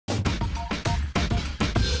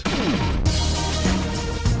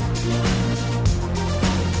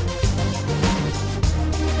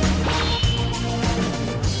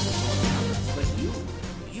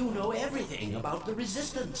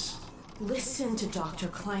resistance. Listen to Dr.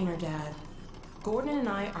 Kleiner, Dad. Gordon and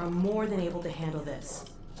I are more than able to handle this.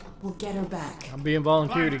 We'll get her back. I'm being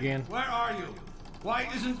volunteered again. Where are you? Why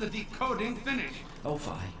isn't the decoding finished? Oh,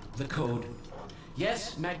 fine. The code.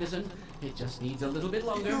 Yes, Magnuson. It just needs a little bit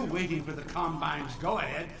longer. If you're waiting for the Combine's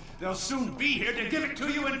go-ahead, they'll soon be here to give it to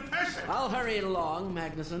you in person. I'll hurry it along,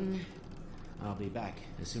 Magnuson. I'll be back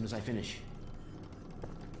as soon as I finish.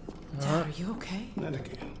 Dad, are you okay? Not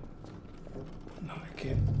again. No, I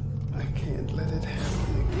can't let it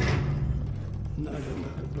happen again. Not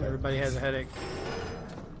another black. Everybody has a headache.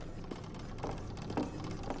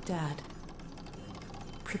 Dad,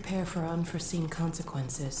 prepare for unforeseen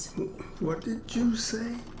consequences. What did you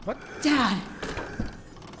say? What? Dad!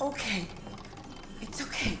 Okay. It's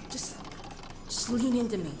okay. Just lean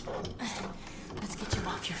into me. Let's get you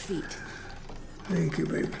off your feet. Thank you,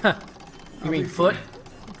 baby. You mean foot?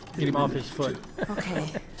 Get him off his foot. Okay.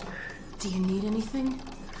 Do you need anything?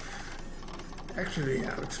 Actually,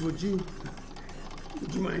 Alex, would you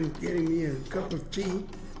mind getting me a cup of tea?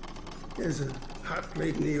 There's a hot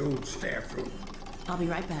plate in the old staff room. I'll be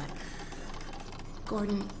right back.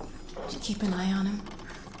 Gordon, did you keep an eye on him?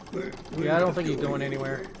 Yeah, I don't think he's going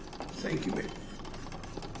anywhere. Thank you, baby.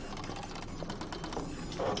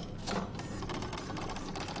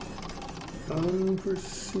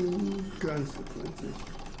 Unforeseen consequences.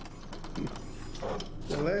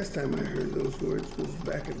 The last time I heard those words was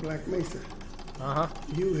back at Black Mesa. Uh-huh.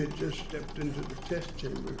 You had just stepped into the test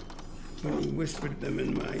chamber when you whispered them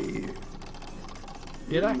in my ear.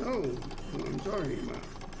 Did I? No, who I'm talking about.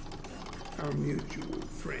 Our mutual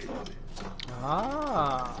friend.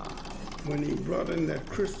 Ah. When he brought in that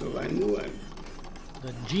crystal, I knew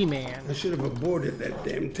The G-Man. I should have aborted that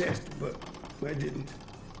damn test, but I didn't.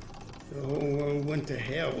 The whole world went to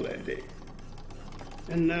hell that day.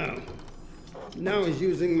 And now he's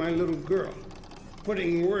using my little girl,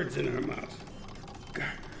 putting words in her mouth. God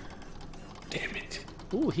damn it.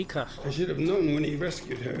 Ooh, he cussed. I should have known when he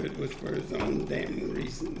rescued her it was for his own damn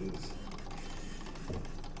reasons.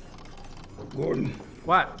 Gordon.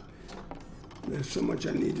 What? There's so much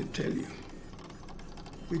I need to tell you.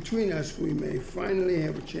 Between us, we may finally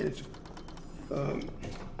have a chance of,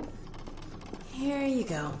 Here you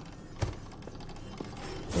go.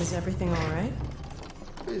 Is everything all right?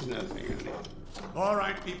 There's nothing on it. All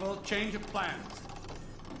right, people, change of plans.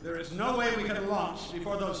 There is no way we can launch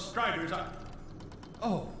before those Striders are...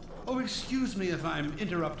 Oh, excuse me if I'm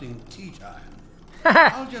interrupting tea time.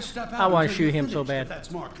 I'll just step out. I want to until shoot you him so finish, bad. if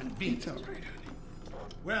that's more convenient. It's all right, honey.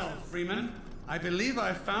 Well, Freeman, I believe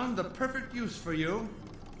I found the perfect use for you.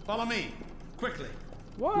 Follow me, quickly.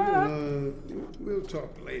 What? We'll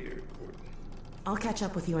talk later, Gordon. I'll catch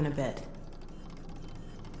up with you in a bit.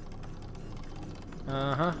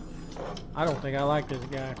 Uh-huh. I don't think I like this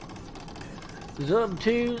guy. Zub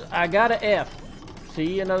 2, I got a F.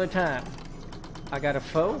 See you another time. I got a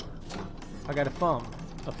foe. I got a thumb.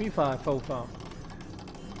 A fee-fi faux thumb.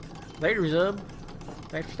 Later, Zub.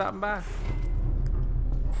 Thanks for stopping by.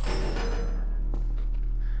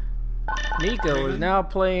 Nico is now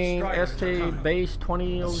playing ST Base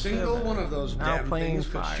 2007. A single one of those now damn playing things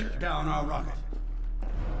could fire. shoot down our rocket.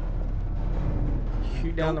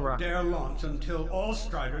 Shoot down the Don't rocket. dare launch until all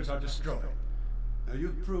Striders are destroyed. Now,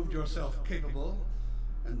 you've proved yourself capable,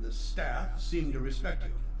 and the staff seem to respect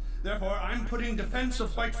you. Therefore, I'm putting defense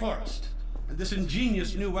of White Forest and this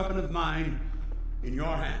ingenious new weapon of mine in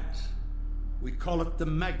your hands. We call it the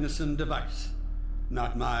Magnuson device.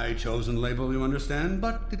 Not my chosen label, you understand,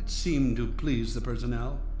 but it seemed to please the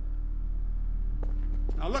personnel.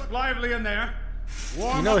 Now look lively in there.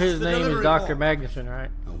 Warm You know up his the name is delivery Dr. ball. Magnuson, right?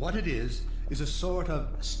 Now, what it is a sort of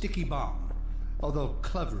sticky bomb, although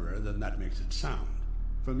cleverer than that makes it sound.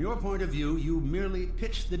 From your point of view, you merely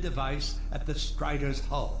pitch the device at the Strider's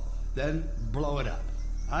hull, then blow it up.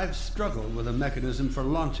 I've struggled with a mechanism for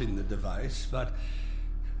launching the device, but,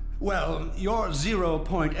 well, your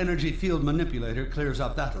zero-point energy field manipulator clears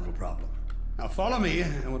up that little problem. Now follow me,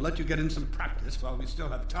 and we'll let you get in some practice while we still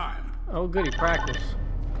have time. Oh, goody, practice.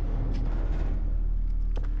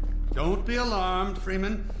 Don't be alarmed,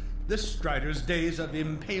 Freeman. This Strider's days of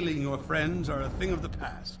impaling your friends are a thing of the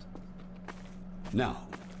past. Now,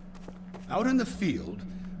 out in the field,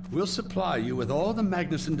 we'll supply you with all the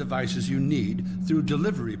Magnuson devices you need through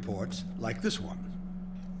delivery ports like this one.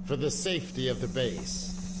 For the safety of the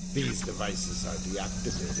base, these devices are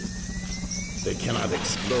deactivated. They cannot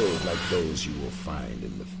explode like those you will find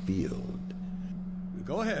in the field.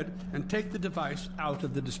 Go ahead and take the device out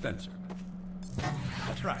of the dispenser.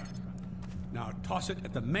 That's right. Now toss it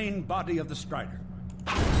at the main body of the Strider.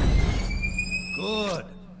 Good.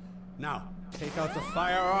 Now, Take out the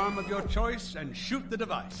firearm of your choice and shoot the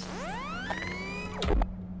device.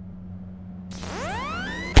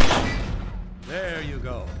 There you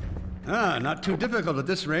go. Ah, not too difficult at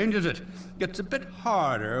this range, is it? Gets a bit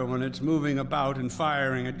harder when it's moving about and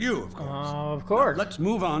firing at you, of course. Of course. Now, let's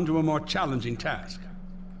move on to a more challenging task.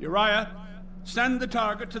 Uriah, send the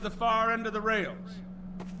target to the far end of the rails.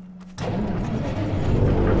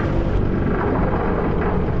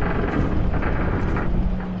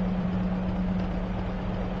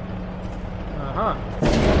 Uh-huh.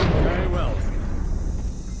 Very well.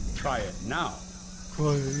 Try it now.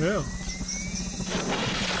 Well, yeah.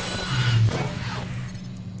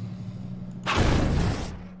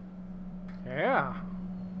 Yeah.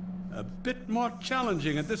 A bit more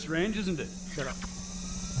challenging at this range, isn't it? Shut up.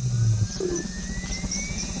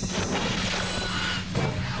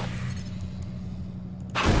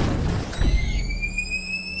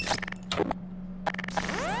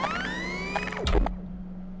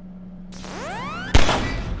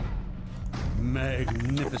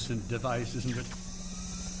 Magnificent device, isn't it?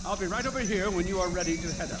 I'll be right over here when you are ready to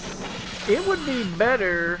head out. It would be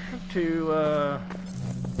better to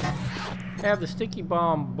have the sticky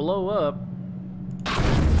bomb blow up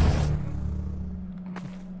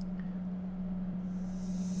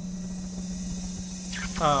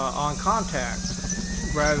on contact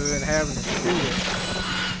rather than having to shoot it.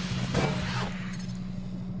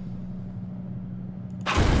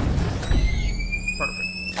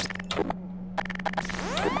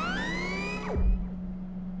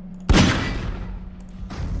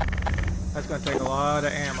 That's going to take a lot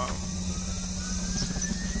of ammo.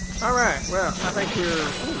 Alright, well, I think we're...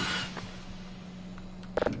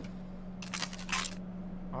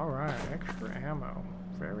 Alright, extra ammo.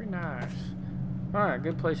 Very nice. Alright,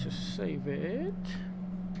 good place to save it.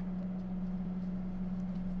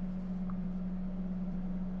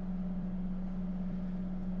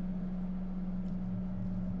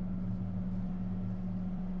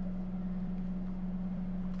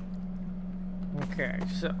 Okay,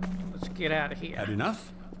 so let's get out of here. Had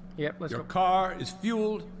enough? Yep, let's Your go. car is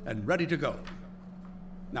fueled and ready to go.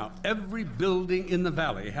 Now, every building in the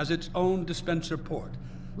valley has its own dispenser port.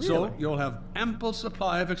 So Really? you'll have ample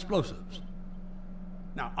supply of explosives.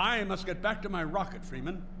 Now, I must get back to my rocket,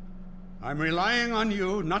 Freeman. I'm relying on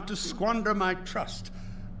you not to squander my trust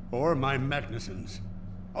or my Magnuson's.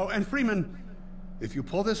 Oh, and Freeman, if you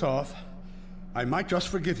pull this off, I might just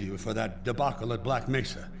forgive you for that debacle at Black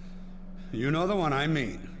Mesa. You know the one I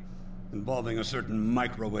mean, involving a certain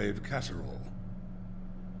microwave casserole.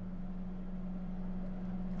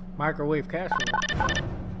 Microwave casserole.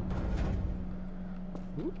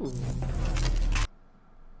 Ooh.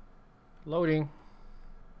 Loading.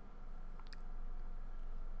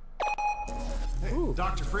 Hey, Ooh.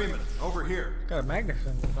 Dr. Freeman, over here. Got a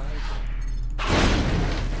Magnuson device.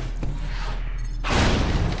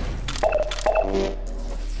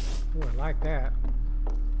 Ooh, I like that.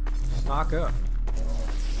 Stock up.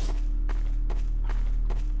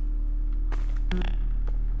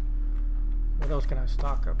 What else can I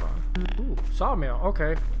stock up on? Ooh, sawmill.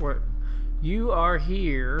 Okay. What? You are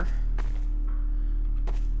here.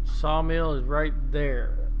 Sawmill is right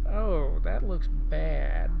there. Oh, that looks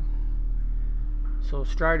bad. So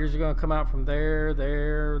Striders are going to come out from there,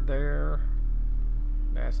 there.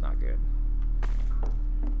 That's not good.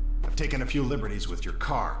 I've taken a few liberties with your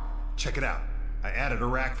car. Check it out. I added a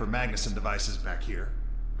rack for Magnuson devices back here.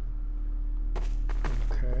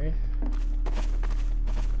 Okay.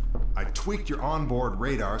 I tweaked your onboard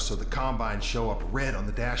radar so the combines show up red on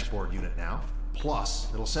the dashboard unit now.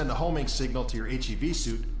 Plus, it'll send a homing signal to your HEV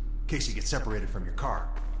suit in case you get separated from your car.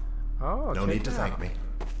 Oh, No check need to it thank out. me.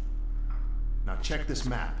 Now check this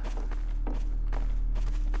map.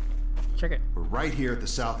 Check it. We're right here at the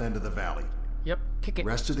south end of the valley. Yep, kick it.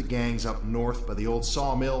 Rest of the gang's up north by the old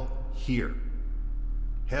sawmill here.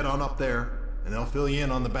 Head on up there, and they'll fill you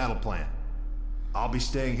in on the battle plan. I'll be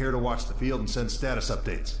staying here to watch the field and send status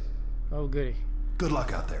updates. Oh, goody. Good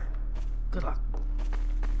luck out there. Good luck.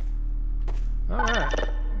 All right.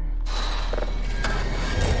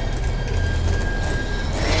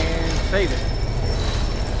 And save it.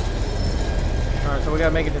 All right, so we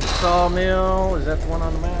gotta make it to the sawmill. Is that the one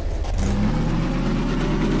on the map?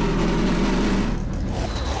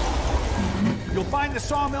 You'll find the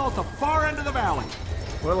sawmill at the far end of the valley.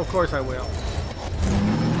 Well, of course I will.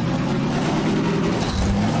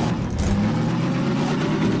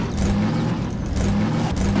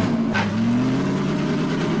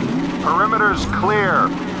 Perimeter's clear.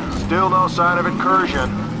 Still no sign of incursion.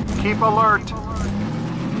 Keep alert.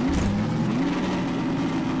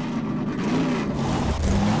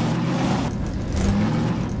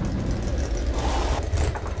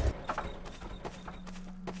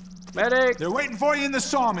 Medic! They're waiting for you in the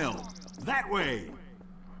sawmill. That way.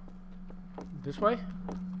 This way?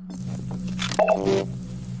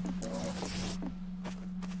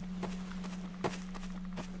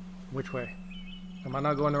 Which way? Am I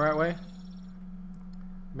not going the right way?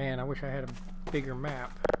 Man, I wish I had a bigger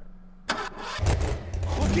map.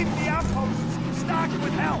 We'll keep the outposts stocked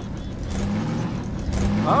with help.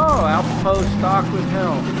 Oh, outpost stocked with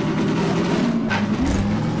help.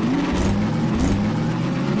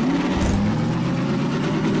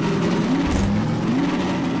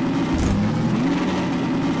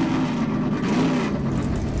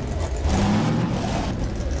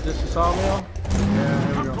 Is this a sawmill?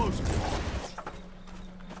 Yeah, here we go. Closer.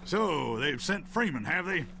 So, they've sent Freeman, have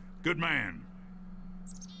they? Good man.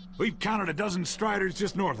 We've counted a dozen Striders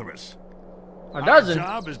just north of us. A dozen? Our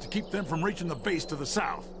job is to keep them from reaching the base to the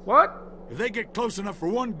south. What? If they get close enough for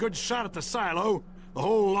one good shot at the silo, the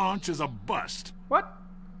whole launch is a bust. What?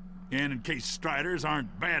 And in case Striders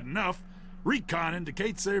aren't bad enough, recon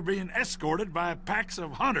indicates they're being escorted by packs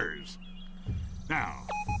of hunters. Now,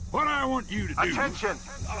 what I want you to do... Attention!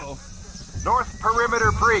 North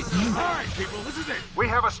perimeter breach. All right, people, this is it. We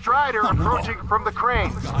have a Strider approaching from the crane.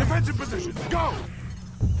 Defensive positions, go!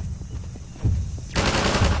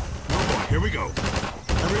 Oh boy, here we go.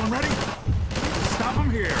 Everyone ready? Stop them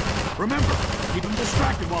here. Remember, keep them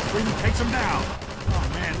distracted while Freeman takes them down. Oh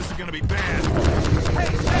man, this is gonna be bad.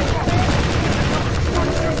 Hey, stay focused!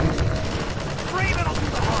 Freeman will do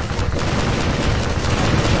the hard work.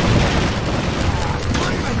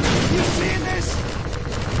 Freeman, you seeing this?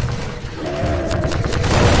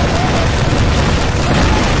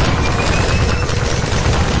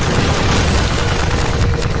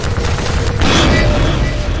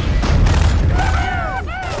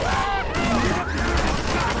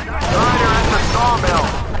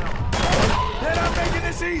 They're not making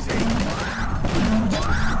this easy!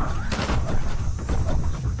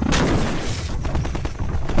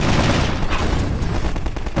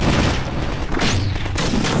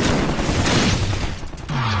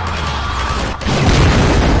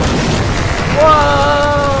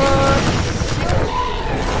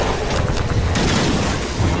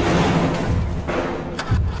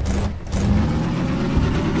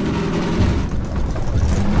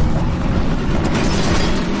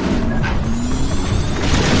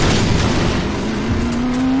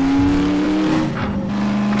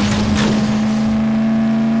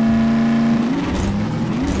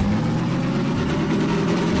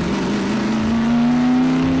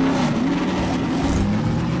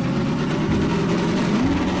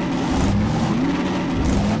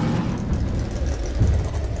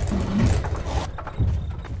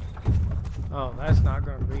 Oh, that's not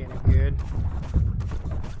going to be any good.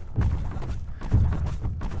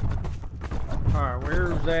 Alright,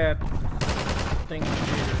 where's that thing here?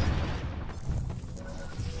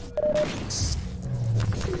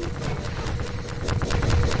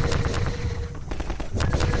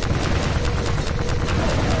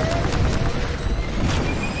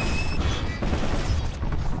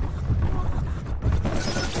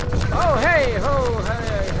 Oh, hey, ho,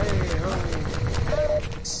 hey, hey, ho.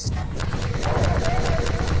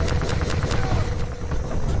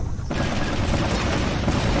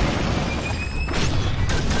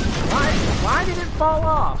 Why did it fall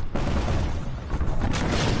off?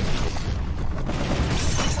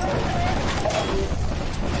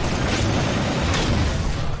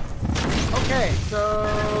 Okay, so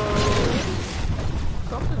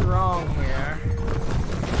something's wrong here.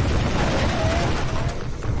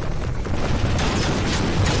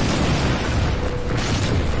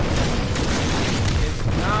 It's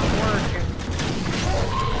not working.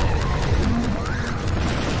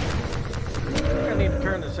 I think I need to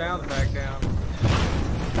turn the sound back down.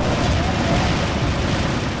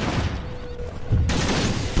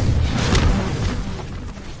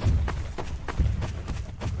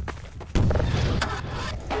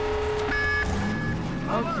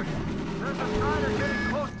 There's a Strider getting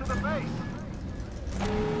close to the base.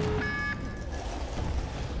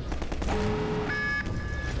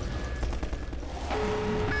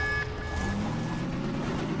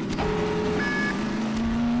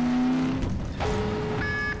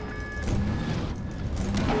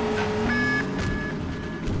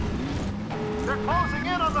 They're closing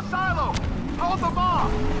in on the silo. Hold them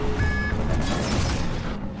off.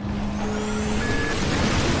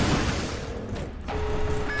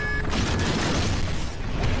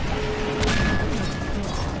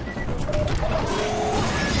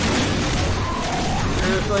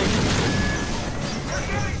 Seriously?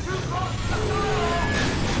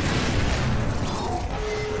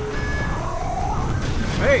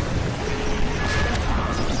 Hey!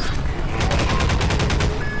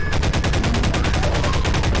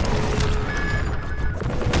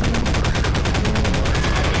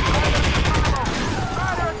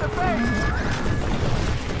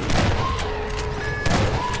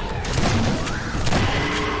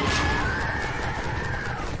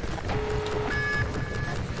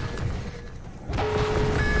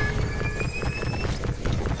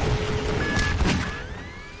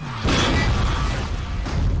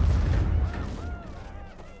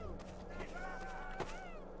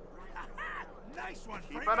 one.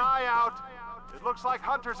 Keep an eye out. It looks like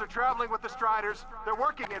hunters are traveling with the Striders. They're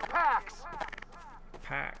working in packs.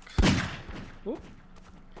 Packs. Oop.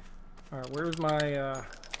 Alright, where's my,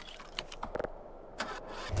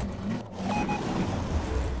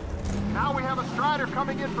 Now we have a Strider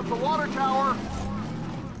coming in from the water tower.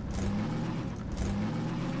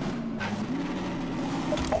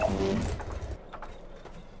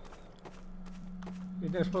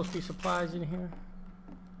 Is there supposed to be supplies in here?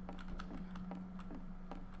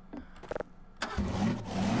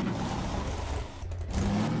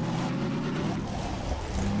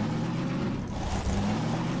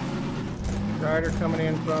 Strider coming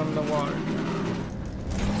in from the water.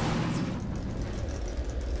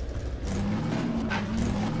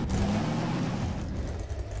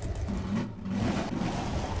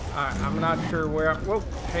 I'm not sure where. Whoa,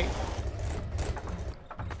 hey.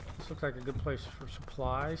 This looks like a good place for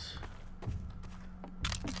supplies.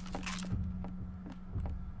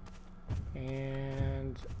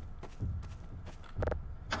 And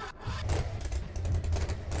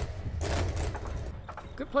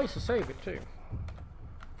good place to save it too.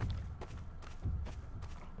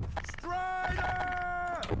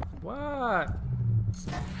 Strider! What?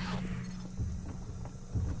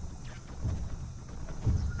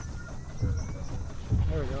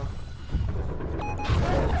 There we go.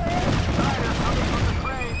 Strider coming from the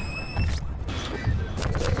train.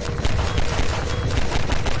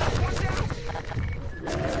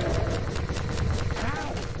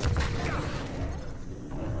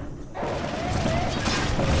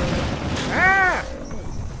 Ah!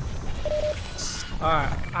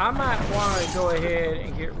 Alright, I might want to go ahead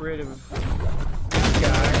and get rid of this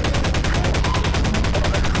guy.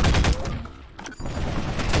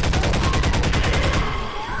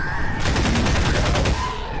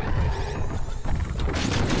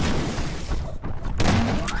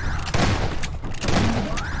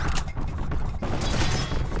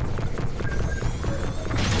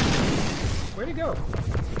 Where'd he go?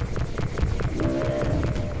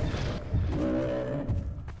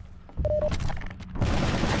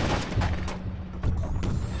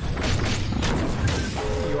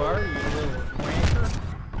 You are, you little wanker.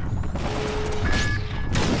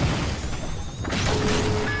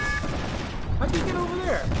 How'd you get over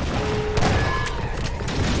there?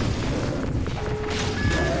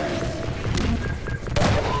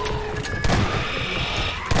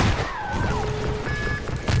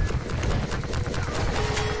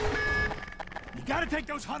 You gotta take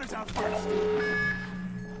those hunters out first.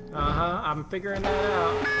 Uh-huh, I'm figuring that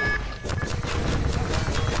out.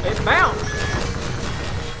 It bounced!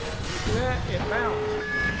 See that? It bounced.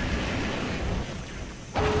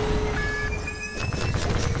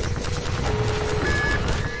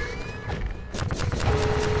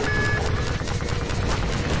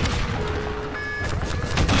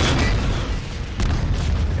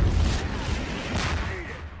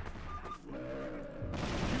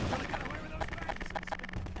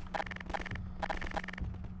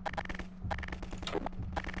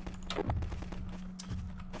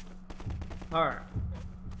 Alright.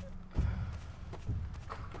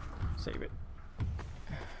 Save it.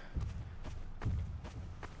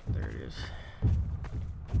 There it is.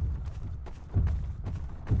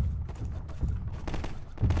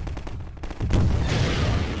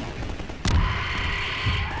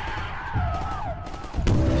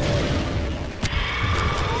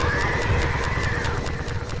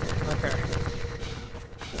 Okay.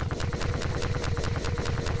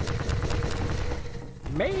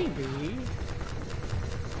 Maybe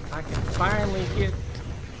I can finally get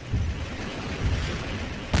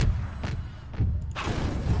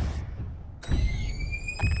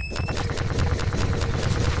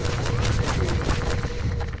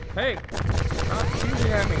hey